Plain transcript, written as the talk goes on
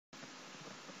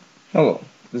Hello,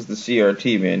 this is the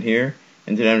CRT man here,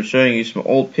 and today I'm showing you some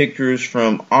old pictures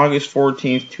from August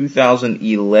 14th,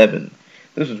 2011.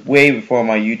 This was way before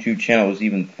my YouTube channel was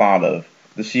even thought of.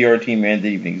 The CRT man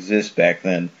didn't even exist back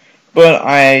then. But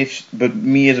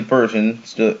me as a person,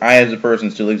 still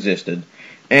existed.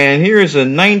 And here is a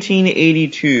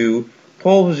 1982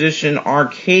 Pole Position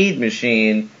arcade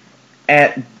machine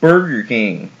at Burger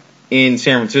King in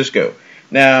San Francisco.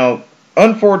 Now,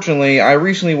 unfortunately, I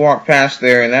recently walked past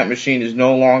there and that machine is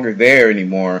no longer there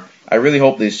anymore. I really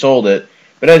hope they sold it.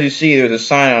 But as you see, there's a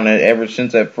sign on it ever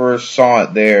since I first saw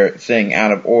it there saying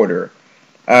out of order.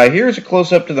 Here's a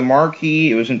close-up to the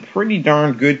marquee. It was in pretty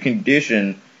darn good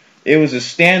condition. It was a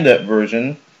stand-up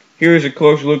version. Here's a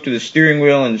closer look to the steering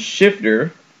wheel and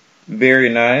shifter. Very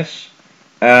nice.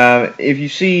 If you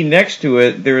see next to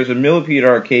it, there is a Millipede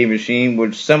Arcade Machine,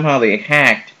 which somehow they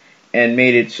hacked and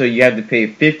made it so you had to pay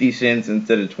 50 cents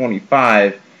instead of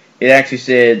 25. It actually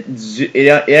said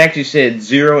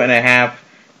 0.5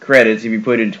 credits if you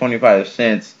put in 25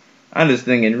 cents. I'm just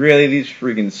thinking, really, these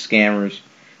freaking scammers.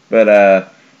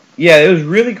 But yeah, it was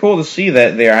really cool to see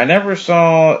that there. I never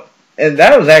saw, and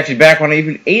that was actually back when I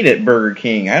even ate at Burger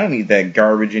King. I don't eat that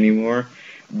garbage anymore.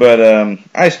 But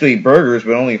I still eat burgers,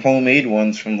 but only homemade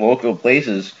ones from local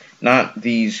places, not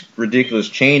these ridiculous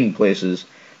chain places.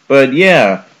 But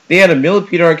yeah, they had a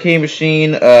Millipede Arcade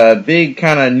Machine, a big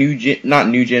kind of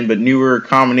newer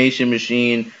combination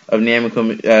machine of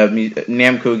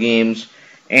Namco games,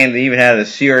 and they even had a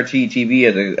CRT TV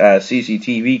as a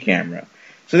CCTV camera.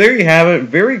 So there you have it.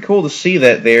 Very cool to see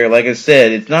that there. Like I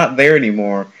said, it's not there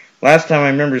anymore. Last time I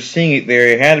remember seeing it there,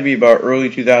 it had to be about early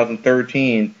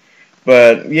 2013.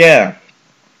 But yeah,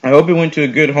 I hope it went to a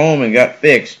good home and got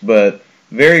fixed, but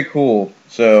very cool.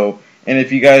 So, and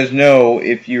if you guys know,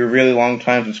 if you're really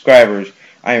long-time subscribers,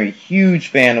 I am a huge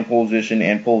fan of Pole Position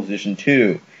and Pole Position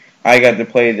 2. I got to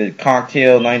play the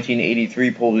Cocktail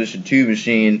 1983 Pole Position 2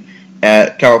 machine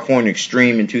at California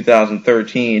Extreme in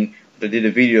 2013. I did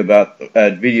a video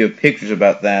pictures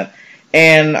about that,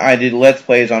 and I did Let's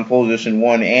Plays on Pole Position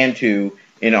 1 and 2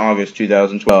 in August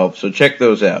 2012. So check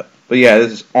those out. But yeah,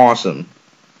 this is awesome.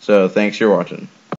 So thanks for watching.